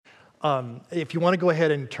If you want to go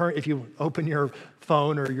ahead and if you open your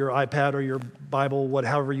phone or your iPad or your Bible,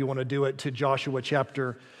 however you want to do it, to Joshua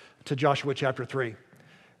chapter 3.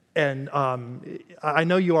 And I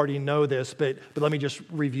know you already know this, but let me just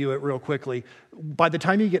review it real quickly. By the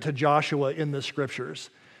time you get to Joshua in the scriptures,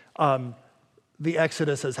 the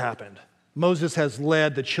Exodus has happened. Moses has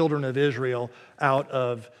led the children of Israel out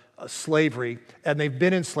of slavery, and they've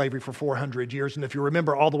been in slavery for 400 years. And if you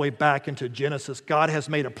remember all the way back into Genesis, God has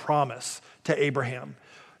made a promise to Abraham.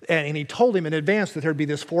 And he told him in advance that there'd be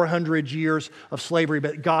this 400 years of slavery,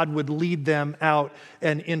 but God would lead them out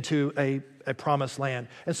and into a promised land.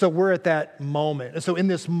 And so we're at that moment. And so in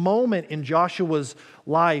this moment in Joshua's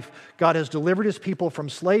life, God has delivered his people from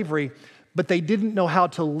slavery, but they didn't know how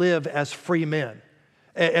to live as free men.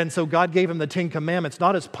 And so God gave them the 10 Commandments,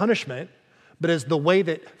 not as punishment, but as the way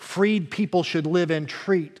that freed people should live and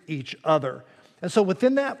treat each other. And so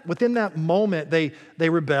within that moment, they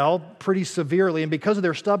rebelled pretty severely, and because of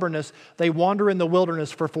their stubbornness, they wander in the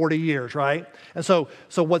wilderness for 40 years, right? And so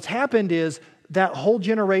what's happened is that whole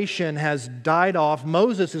generation has died off.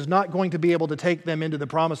 Moses is not going to be able to take them into the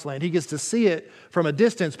promised land. He gets to see it from a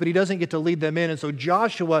distance, but he doesn't get to lead them in. And so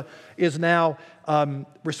Joshua is now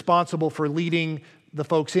responsible for leading the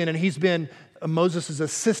folks in, and he's been Moses'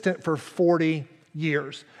 assistant for 40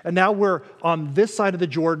 years. And now we're on this side of the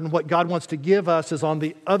Jordan. What God wants to give us is on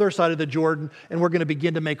the other side of the Jordan, and we're going to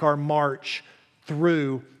begin to make our march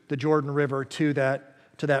through the Jordan River to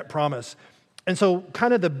that promise. And so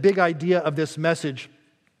kind of the big idea of this message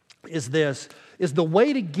is the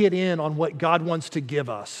way to get in on what God wants to give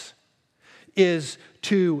us is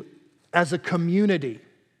to, as a community.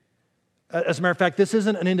 As a matter of fact, this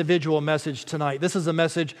isn't an individual message tonight. This is a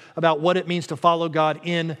message about what it means to follow God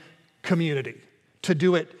in community, to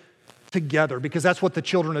do it together, because that's what the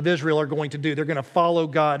children of Israel are going to do. They're going to follow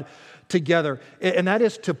God together. And that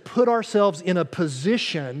is to put ourselves in a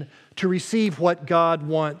position to receive what God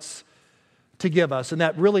wants to give us. And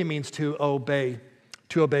that really means to obey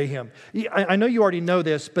him. I know you already know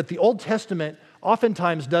this, but the Old Testament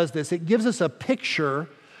oftentimes does this. It gives us a picture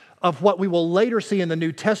of what we will later see in the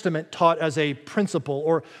New Testament taught as a principle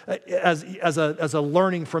or as a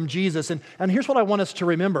learning from Jesus. And here's what I want us to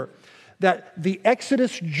remember, that the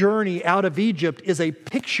Exodus journey out of Egypt is a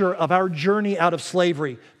picture of our journey out of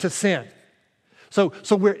slavery to sin. So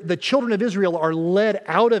the children of Israel are led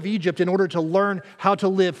out of Egypt in order to learn how to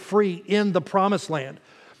live free in the promised land.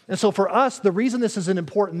 And so for us, the reason this is an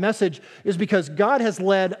important message is because God has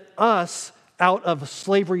led us out of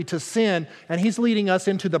slavery to sin, and he's leading us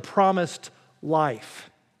into the promised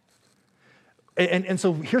life. And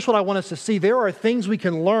so here's what I want us to see. There are things we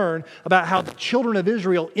can learn about how the children of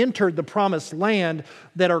Israel entered the promised land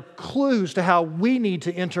that are clues to how we need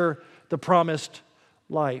to enter the promised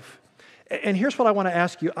life. And here's what I want to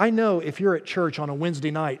ask you. I know if you're at church on a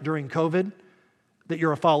Wednesday night during COVID, that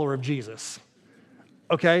you're a follower of Jesus.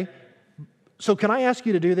 Okay? So can I ask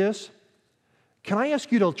you to do this? Can I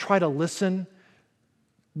ask you to try to listen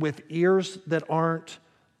with ears that aren't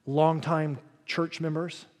longtime church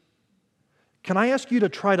members? Can I ask you to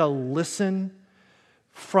try to listen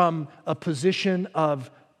from a position of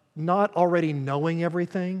not already knowing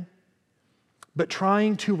everything, but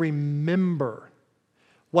trying to remember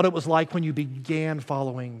what it was like when you began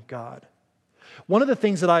following God? One of the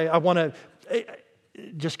things that I want to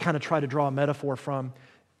just kind of try to draw a metaphor from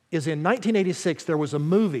is in 1986, there was a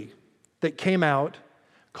movie that came out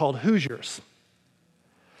called Hoosiers.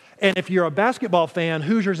 And if you're a basketball fan,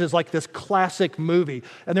 Hoosiers is like this classic movie.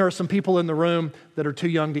 And there are some people in the room that are too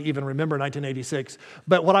young to even remember 1986.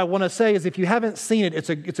 But what I want to say is if you haven't seen it,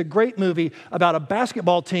 it's a great movie about a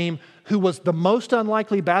basketball team who was the most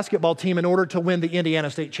unlikely basketball team in order to win the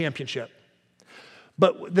Indiana State Championship.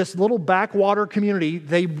 But this little backwater community,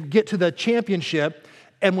 they get to the championship,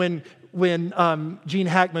 and when Gene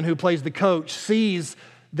Hackman, who plays the coach, sees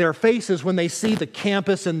their faces when they see the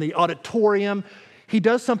campus and the auditorium, he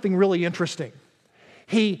does something really interesting.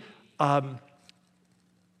 He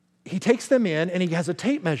takes them in and he has a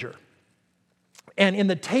tape measure. And in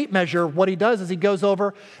the tape measure, what he does is he goes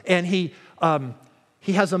over and he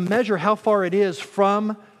has a measure how far it is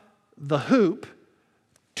from the hoop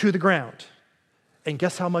to the ground. And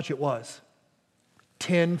guess how much it was?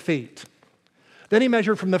 10 feet. Then he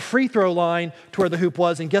measured from the free throw line to where the hoop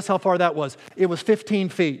was, and guess how far that was? It was 15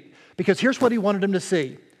 feet. Because here's what he wanted them to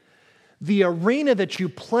see. The arena that you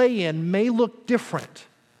play in may look different,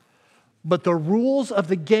 but the rules of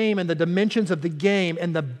the game and the dimensions of the game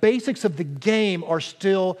and the basics of the game are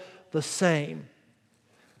still the same.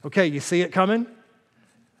 Okay, you see it coming?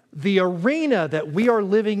 The arena that we are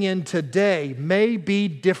living in today may be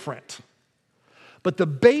different, But the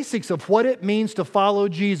basics of what it means to follow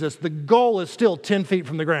Jesus, the goal is still 10 feet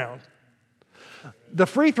from the ground. The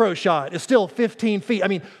free throw shot is still 15 feet. I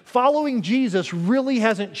mean, following Jesus really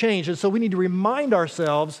hasn't changed. And so we need to remind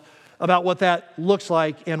ourselves about what that looks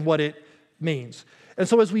like and what it means. And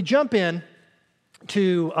so as we jump in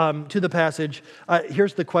to the passage,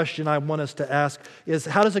 here's the question I want us to ask is,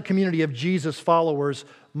 how does a community of Jesus followers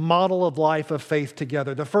model a life of faith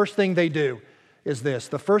together? The first thing they do is this.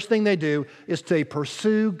 The first thing they do is to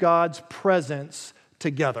pursue God's presence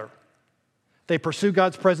together. They pursue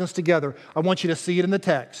God's presence together. I want you to see it in the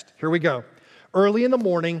text. Here we go. Early in the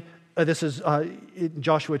morning, this is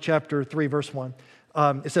Joshua chapter 3, verse 1.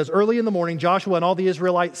 It says, early in the morning, Joshua and all the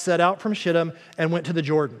Israelites set out from Shittim and went to the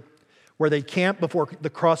Jordan, where they camped before the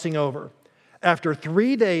crossing over. After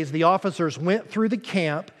 3 days, the officers went through the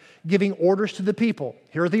camp, giving orders to the people.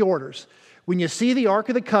 Here are the orders. When you see the Ark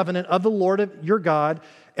of the Covenant of the Lord your God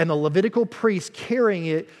and the Levitical priests carrying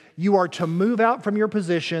it, you are to move out from your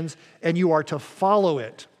positions and you are to follow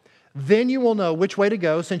it. Then you will know which way to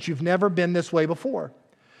go, since you've never been this way before.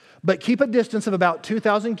 But keep a distance of about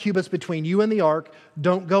 2,000 cubits between you and the ark.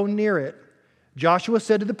 Don't go near it. Joshua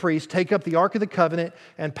said to the priests, take up the Ark of the Covenant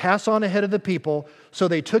and pass on ahead of the people. So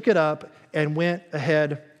they took it up and went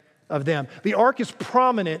ahead of them. The ark is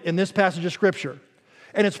prominent in this passage of Scripture.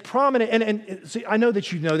 And it's prominent, and see, I know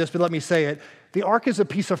that you know this, but let me say it. The ark is a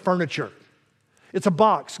piece of furniture. It's a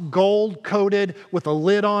box, gold coated with a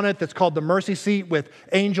lid on it that's called the mercy seat, with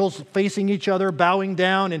angels facing each other, bowing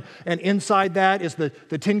down. And inside that is the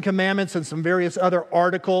Ten Commandments and some various other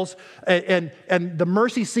articles. And the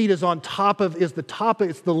mercy seat is on top of, it's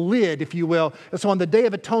the lid, if you will. And so on the Day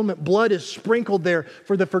of Atonement, blood is sprinkled there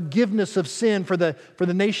for the forgiveness of sin for the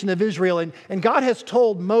nation of Israel. And God has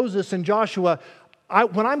told Moses and Joshua,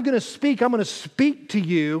 when I'm going to speak to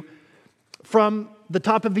you from the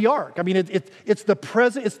top of the ark. I mean, it's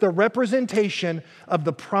the representation of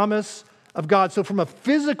the promise of God. So from a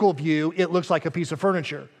physical view, it looks like a piece of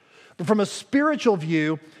furniture. But from a spiritual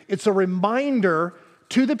view, it's a reminder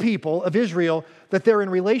to the people of Israel that they're in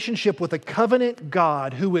relationship with a covenant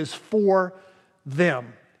God who is for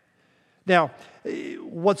them. Now,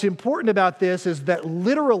 what's important about this is that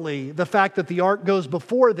literally the fact that the ark goes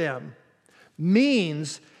before them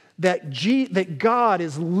means that God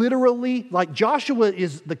is literally, like Joshua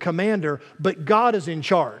is the commander, but God is in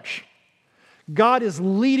charge. God is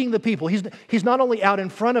leading the people. He's not only out in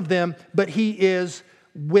front of them, but He is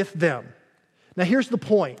with them. Now here's the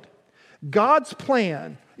point. God's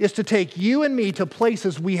plan is to take you and me to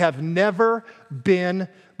places we have never been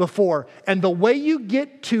before. And the way you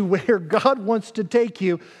get to where God wants to take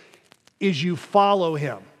you is you follow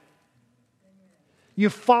Him.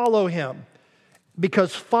 You follow Him.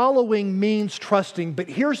 Because following means trusting. But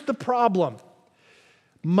here's the problem.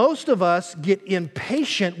 Most of us get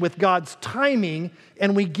impatient with God's timing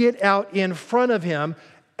and we get out in front of Him.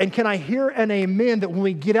 And can I hear an amen that when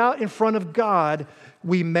we get out in front of God,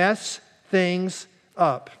 we mess things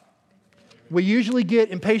up? We usually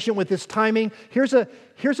get impatient with His timing. Here's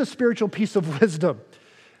a spiritual piece of wisdom.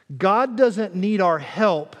 God doesn't need our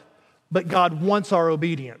help, but God wants our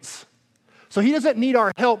obedience. So He doesn't need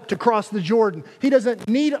our help to cross the Jordan. He doesn't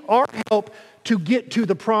need our help to get to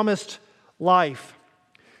the promised life.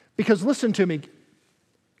 Because listen to me,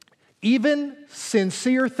 even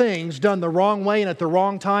sincere things done the wrong way and at the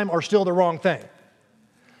wrong time are still the wrong thing.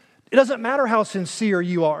 It doesn't matter how sincere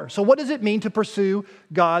you are. So what does it mean to pursue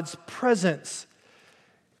God's presence?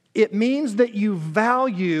 It means that you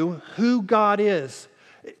value who God is.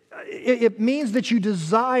 It means that you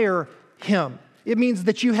desire Him. It means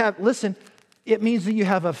that you have, it means that you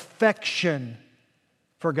have affection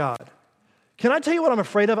for God. Can I tell you what I'm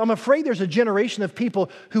afraid of? I'm afraid there's a generation of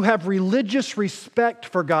people who have religious respect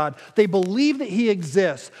for God. They believe that He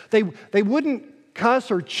exists. They wouldn't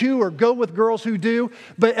cuss or chew or go with girls who do,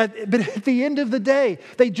 but at the end of the day,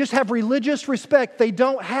 they just have religious respect. They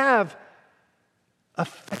don't have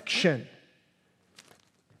affection.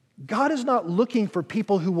 God is not looking for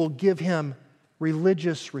people who will give Him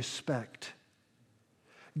religious respect.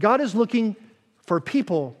 God is looking for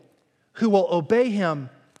people who will obey Him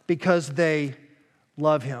because they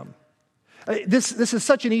love Him. This is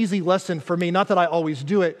such an easy lesson for me, not that I always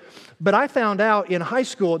do it, but I found out in high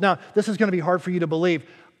school, now this is going to be hard for you to believe,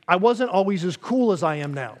 I wasn't always as cool as I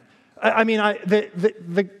am now.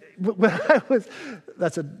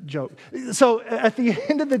 That's a joke. So at the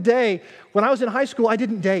end of the day, when I was in high school, I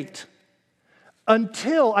didn't date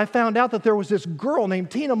until I found out that there was this girl named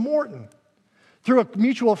Tina Morton through a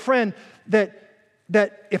mutual friend that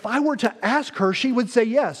if I were to ask her, she would say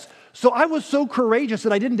yes. So I was so courageous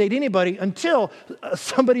that I didn't date anybody until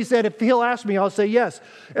somebody said, if he'll ask me, I'll say yes.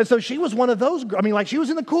 And so she was one of those, she was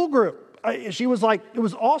in the cool group. She was like, it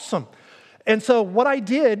was awesome. And so what I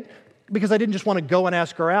did, because I didn't just want to go and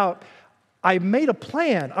ask her out, I made a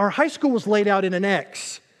plan. Our high school was laid out in an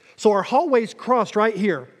X. So our hallways crossed right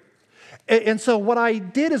here. And so what I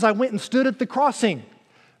did is I went and stood at the crossing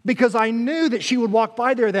because I knew that she would walk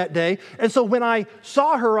by there that day. And so when I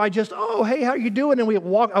saw her, I just, oh, hey, how are you doing? And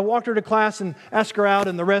I walked her to class and asked her out,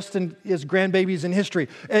 and the rest is grandbabies in history.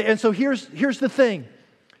 And so here's the thing.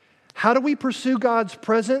 How do we pursue God's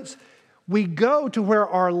presence? We go to where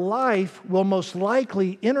our life will most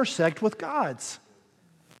likely intersect with God's.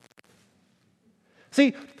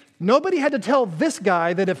 See, nobody had to tell this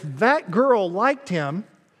guy that if that girl liked him,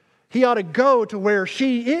 he ought to go to where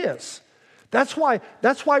she is. That's why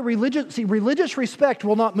religious respect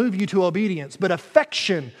will not move you to obedience, but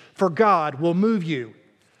affection for God will move you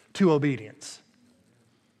to obedience.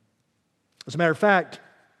 As a matter of fact,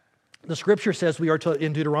 the scripture says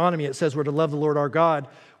in Deuteronomy, it says we're to love the Lord our God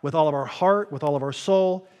with all of our heart, with all of our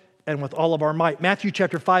soul, and with all of our might. Matthew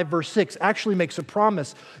chapter 5, verse 6 actually makes a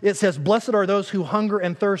promise. It says, blessed are those who hunger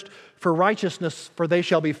and thirst for righteousness, for they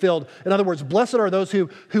shall be filled. In other words, blessed are those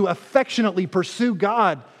who affectionately pursue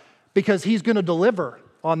God, because he's going to deliver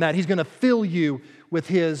on that. He's going to fill you with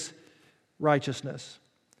his righteousness.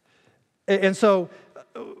 And so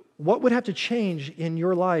what would have to change in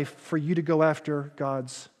your life for you to go after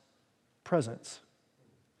God's presence?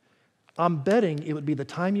 I'm betting it would be the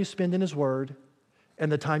time you spend in his word and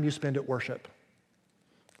the time you spend at worship.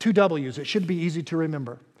 2 W's. It should be easy to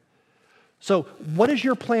remember. So what is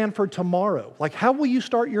your plan for tomorrow? Like, how will you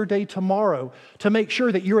start your day tomorrow to make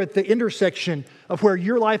sure that you're at the intersection of where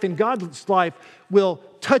your life and God's life will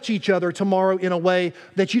touch each other tomorrow in a way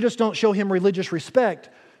that you just don't show him religious respect,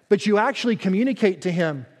 but you actually communicate to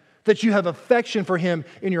him that you have affection for him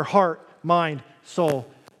in your heart, mind, soul,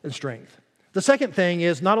 and strength. The second thing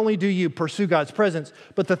is not only do you pursue God's presence,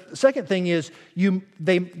 but the second thing is you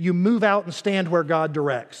move out and stand where God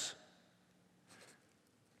directs.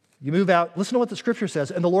 You move out. Listen to what the scripture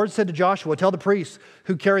says. And the Lord said to Joshua, tell the priests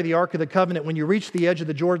who carry the ark of the covenant, when you reach the edge of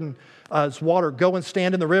the Jordan's water, go and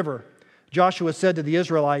stand in the river. Joshua said to the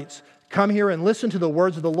Israelites, come here and listen to the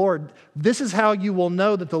words of the Lord. This is how you will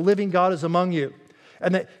know that the living God is among you,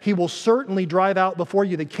 and that he will certainly drive out before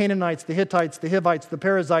you the Canaanites, the Hittites, the Hivites, the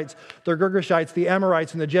Perizzites, the Girgashites, the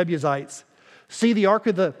Amorites, and the Jebusites. See, the ark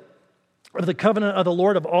of the covenant of the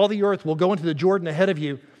Lord of all the earth will go into the Jordan ahead of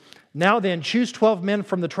you. Now then, choose 12 men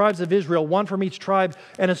from the tribes of Israel, one from each tribe,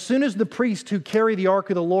 and as soon as the priests who carry the ark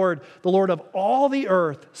of the Lord of all the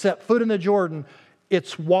earth, set foot in the Jordan,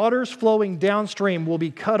 its waters flowing downstream will be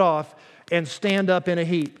cut off and stand up in a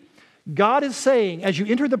heap. God is saying, as you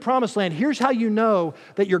enter the promised land, here's how you know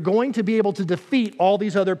that you're going to be able to defeat all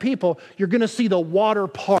these other people. You're going to see the water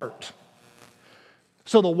part.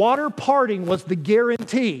 So the water parting was the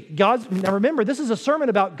guarantee. Now remember, this is a sermon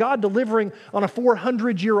about God delivering on a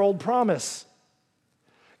 400-year-old promise.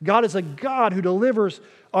 God is a God who delivers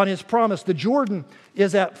on his promise. The Jordan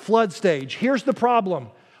is at flood stage. Here's the problem.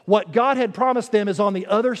 What God had promised them is on the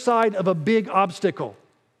other side of a big obstacle.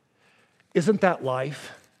 Isn't that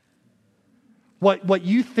life? What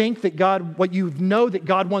you think that God, what you know that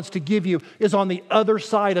God wants to give you is on the other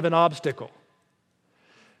side of an obstacle.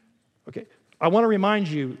 Okay. I want to remind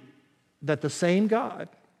you that the same God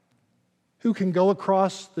who can go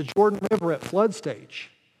across the Jordan River at flood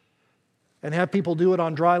stage and have people do it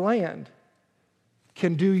on dry land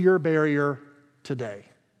can do your barrier today.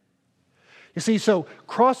 You see, so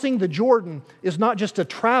crossing the Jordan is not just a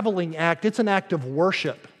traveling act, it's an act of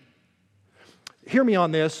worship. Hear me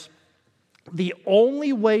on this. The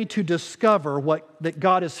only way to discover that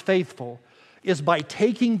God is faithful is by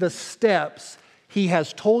taking the steps he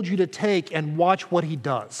has told you to take and watch what he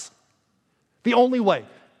does. The only way.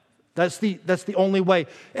 That's the only way.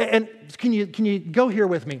 And can you go here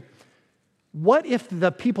with me? What if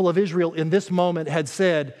the people of Israel in this moment had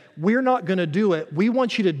said, we're not going to do it. We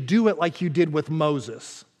want you to do it like you did with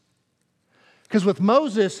Moses. Because with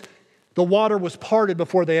Moses, the water was parted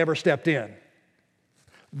before they ever stepped in.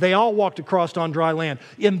 They all walked across on dry land.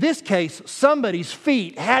 In this case, somebody's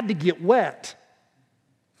feet had to get wet.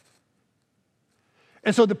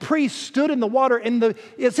 And so the priest stood in the water, and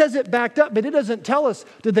it says it backed up, but it doesn't tell us,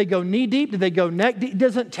 did they go knee deep? Did they go neck deep? It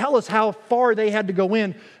doesn't tell us how far they had to go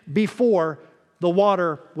in before the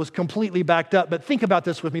water was completely backed up. But think about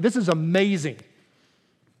this with me. This is amazing.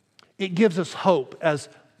 It gives us hope as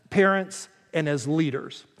parents and as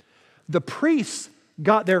leaders. The priests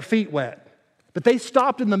got their feet wet, but they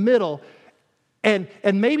stopped in the middle, And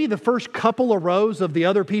maybe the first couple of rows of the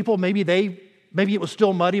other people, maybe it was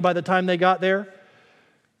still muddy by the time they got there.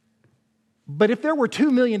 But if there were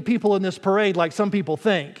 2 million people in this parade, like some people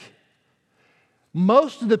think,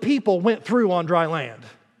 most of the people went through on dry land.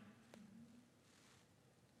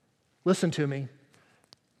 Listen to me,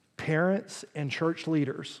 parents and church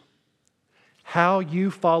leaders, how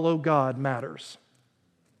you follow God matters.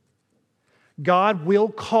 God will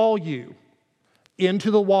call you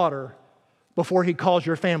into the water before He calls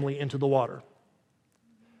your family into the water.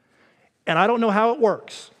 And I don't know how it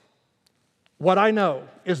works. What I know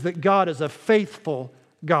is that God is a faithful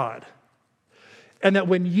God. And that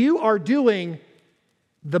when you are doing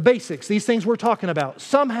the basics, these things we're talking about,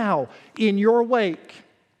 somehow in your wake,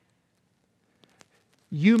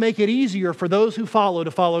 you make it easier for those who follow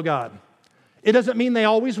to follow God. It doesn't mean they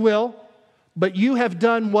always will, but you have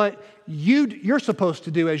done what you're supposed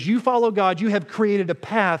to do. As you follow God, you have created a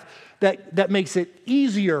path that makes it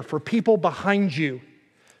easier for people behind you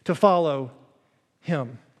to follow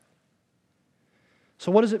Him.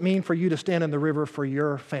 So what does it mean for you to stand in the river for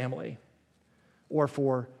your family or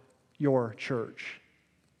for your church?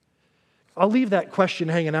 I'll leave that question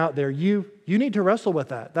hanging out there. You need to wrestle with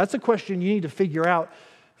that. That's a question you need to figure out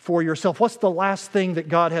for yourself. What's the last thing that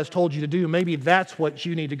God has told you to do? Maybe that's what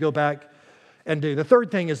you need to go back and do. The third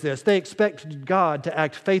thing is this. They expect God to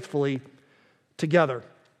act faithfully together.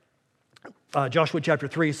 Joshua chapter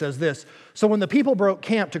 3 says this. So when the people broke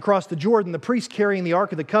camp to cross the Jordan, the priest carrying the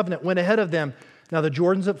Ark of the Covenant went ahead of them. Now the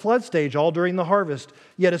Jordan's at flood stage all during the harvest.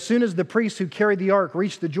 Yet as soon as the priests who carried the ark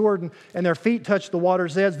reached the Jordan and their feet touched the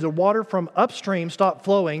water's edge, the water from upstream stopped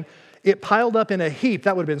flowing. It piled up in a heap.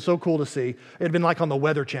 That would have been so cool to see. It had been like on the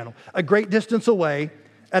Weather Channel. A great distance away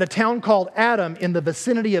at a town called Adam in the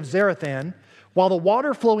vicinity of Zarethan, while the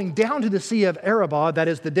water flowing down to the Sea of Arabah, that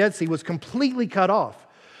is the Dead Sea, was completely cut off.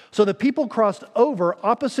 So the people crossed over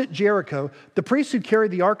opposite Jericho. The priests who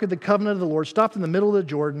carried the Ark of the Covenant of the Lord stopped in the middle of the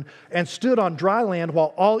Jordan and stood on dry land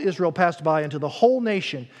while all Israel passed by until the whole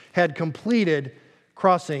nation had completed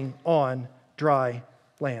crossing on dry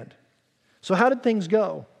land. So how did things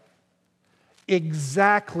go?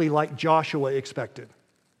 Exactly like Joshua expected.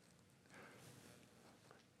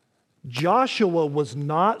 Joshua was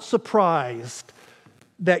not surprised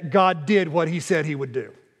that God did what He said He would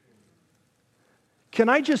do. Can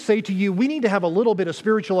I just say to you, we need to have a little bit of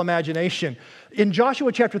spiritual imagination. In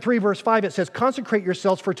Joshua chapter 3, verse 5, it says, consecrate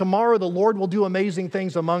yourselves, for tomorrow the Lord will do amazing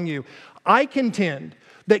things among you. I contend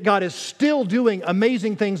that God is still doing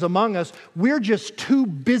amazing things among us. We're just too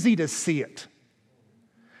busy to see it.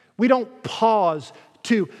 We don't pause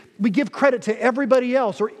we give credit to everybody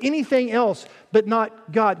else or anything else, but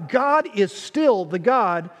not God. God is still the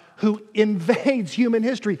God who invades human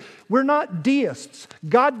history. We're not deists.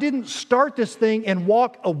 God didn't start this thing and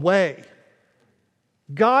walk away.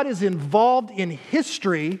 God is involved in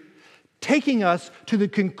history, taking us to the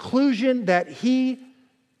conclusion that He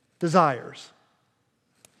desires.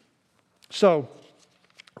 So,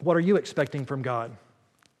 what are you expecting from God?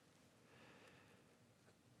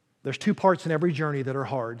 There's two parts in every journey that are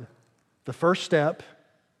hard. The first step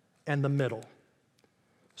and the middle.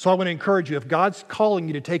 So I want to encourage you, if God's calling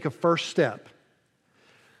you to take a first step,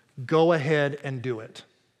 go ahead and do it.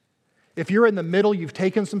 If you're in the middle, you've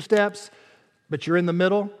taken some steps, but you're in the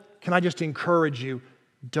middle, can I just encourage you,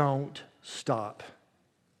 don't stop.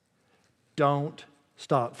 Don't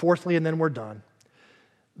stop. Fourthly, and then we're done.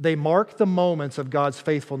 They mark the moments of God's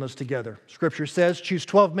faithfulness together. Scripture says, choose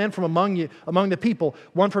 12 men from among the people,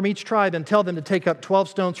 one from each tribe, and tell them to take up 12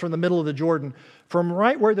 stones from the middle of the Jordan, from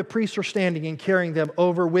right where the priests are standing, and carrying them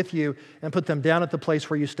over with you, and put them down at the place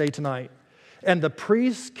where you stay tonight. And the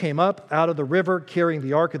priests came up out of the river, carrying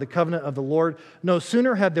the Ark of the Covenant of the Lord. No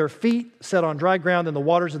sooner had their feet set on dry ground than the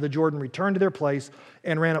waters of the Jordan returned to their place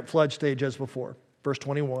and ran up flood stage as before. Verse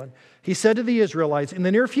 21, He said to the Israelites, in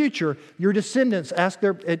the near future, when your descendants ask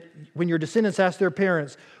their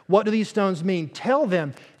parents, what do these stones mean? Tell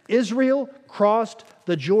them, Israel crossed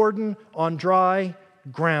the Jordan on dry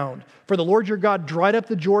ground. For the Lord your God dried up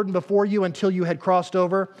the Jordan before you until you had crossed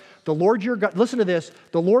over. The Lord your God, listen to this,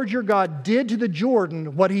 the Lord your God did to the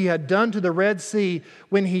Jordan what He had done to the Red Sea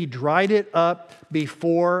when He dried it up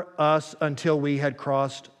before us until we had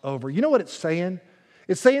crossed over. You know what it's saying?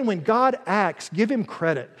 It's saying when God acts, give Him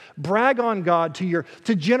credit. Brag on God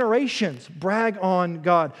to generations. Brag on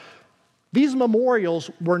God. These memorials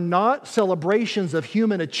were not celebrations of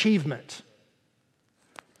human achievement.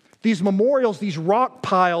 These memorials, these rock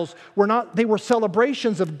piles, they were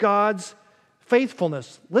celebrations of God's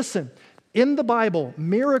faithfulness. Listen, in the Bible,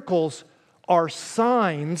 miracles are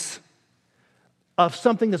signs of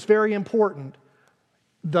something that's very important.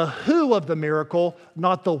 the who of the miracle,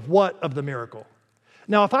 not the what of the miracle.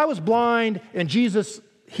 Now, if I was blind and Jesus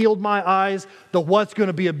healed my eyes, the what's going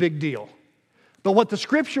to be a big deal. But what the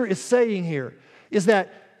scripture is saying here is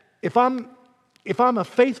that if I'm a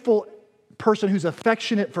faithful person who's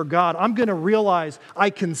affectionate for God, I'm going to realize I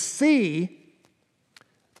can see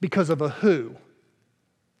because of a who,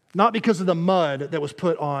 not because of the mud that was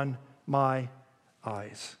put on my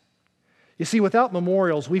eyes. You see, without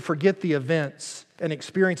memorials, we forget the events and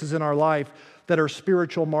experiences in our life that are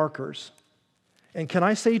spiritual markers. And can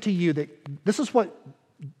I say to you that this is what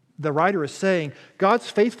the writer is saying? God's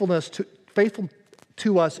faithful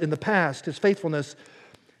to us in the past, his faithfulness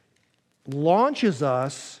launches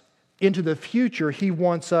us into the future he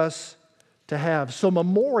wants us to have. So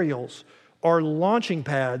memorials are launching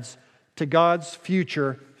pads to God's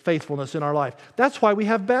future faithfulness in our life. That's why we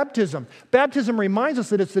have baptism. Baptism reminds us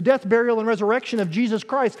that it's the death, burial, and resurrection of Jesus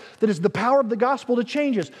Christ that is the power of the gospel to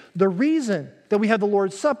change us. The reason that we have the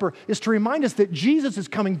Lord's Supper is to remind us that Jesus is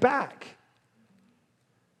coming back.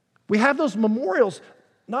 We have those memorials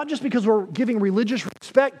not just because we're giving religious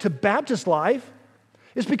respect to Baptist life,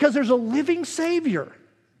 it's because there's a living Savior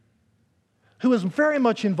who is very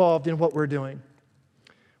much involved in what we're doing.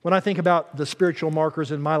 When I think about the spiritual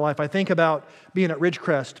markers in my life, I think about being at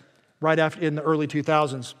Ridgecrest right after in the early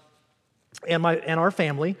 2000s. And our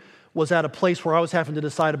family was at a place where I was having to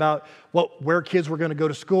decide about where kids were going to go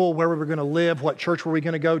to school, where we were going to live, what church were we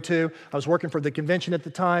going to go to. I was working for the convention at the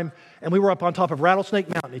time, and we were up on top of Rattlesnake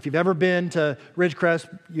Mountain. If you've ever been to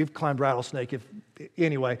Ridgecrest, you've climbed Rattlesnake.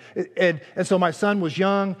 Anyway, and so my son was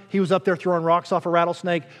young. He was up there throwing rocks off a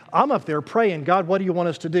rattlesnake. I'm up there praying, God, what do you want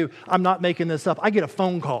us to do? I'm not making this up. I get a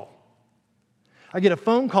phone call. I get a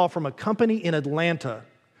phone call from a company in Atlanta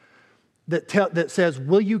that says,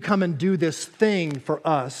 will you come and do this thing for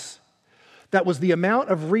us? That was the amount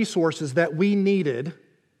of resources that we needed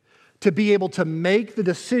to be able to make the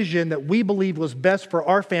decision that we believed was best for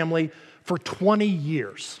our family for 20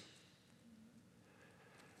 years.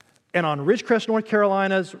 And on Ridgecrest, North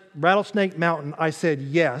Carolina's Rattlesnake Mountain, I said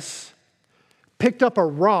yes, picked up a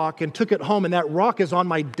rock and took it home, and that rock is on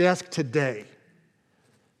my desk today.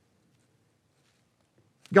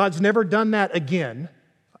 God's never done that again.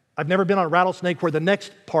 I've never been on Rattlesnake where the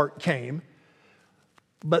next part came.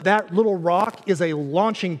 But that little rock is a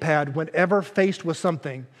launching pad whenever faced with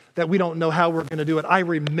something that we don't know how we're going to do it. I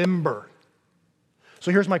remember.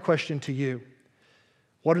 So here's my question to you.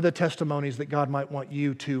 What are the testimonies that God might want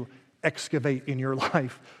you to excavate in your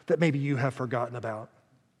life that maybe you have forgotten about?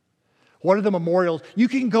 What are the memorials? You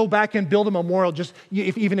can go back and build a memorial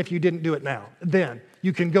even if you didn't do it now. Then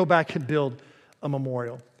you can go back and build a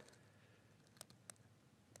memorial.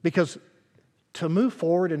 Because to move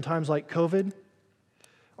forward in times like COVID,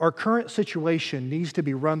 our current situation needs to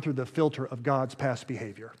be run through the filter of God's past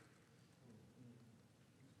behavior.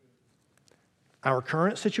 Our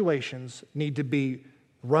current situations need to be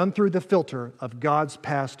run through the filter of God's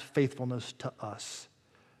past faithfulness to us.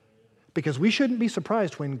 Because we shouldn't be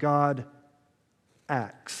surprised when God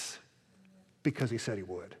acts because he said he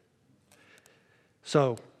would.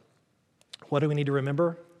 So, what do we need to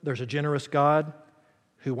remember? There's a generous God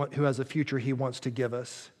who has a future he wants to give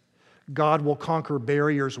us. God will conquer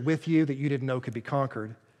barriers with you that you didn't know could be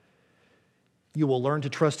conquered. You will learn to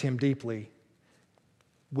trust him deeply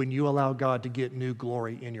when you allow God to get new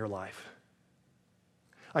glory in your life.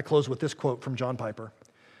 I close with this quote from John Piper.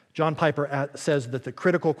 John Piper says that the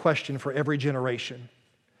critical question for every generation,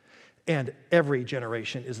 and every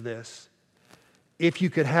generation, is this: if you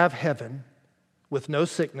could have heaven with no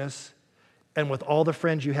sickness and with all the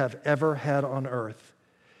friends you have ever had on earth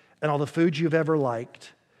and all the food you've ever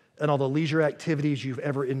liked and all the leisure activities you've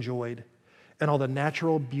ever enjoyed, and all the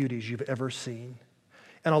natural beauties you've ever seen,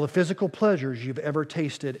 and all the physical pleasures you've ever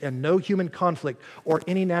tasted, and no human conflict or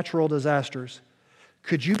any natural disasters,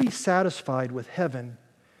 could you be satisfied with heaven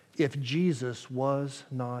if Jesus was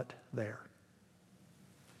not there?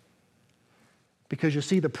 Because you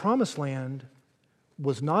see, the promised land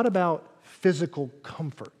was not about physical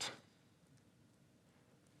comfort.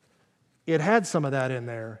 It had some of that in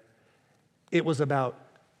there. It was about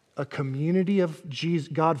a community of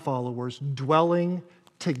God followers dwelling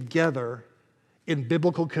together in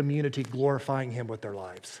biblical community, glorifying him with their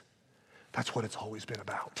lives. That's what it's always been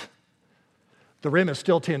about. The rim is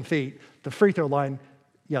still 10 feet. The free throw line,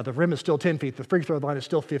 the rim is still 10 feet. The free throw line is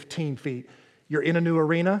still 15 feet. You're in a new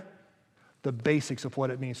arena. The basics of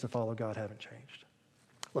what it means to follow God haven't changed.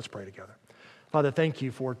 Let's pray together. Father, thank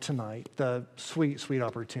you for tonight, the sweet, sweet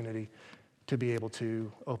opportunity to be able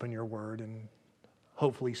to open your word and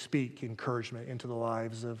hopefully speak encouragement into the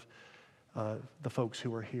lives of the folks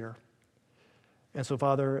who are here. And so,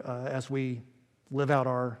 Father, as we live out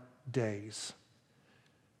our days,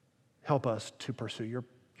 help us to pursue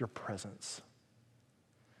your presence.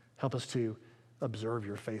 Help us to observe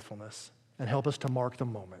your faithfulness, and help us to mark the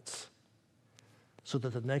moments so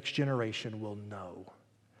that the next generation will know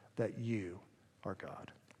that you are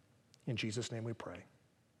God. In Jesus' name we pray.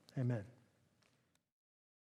 Amen.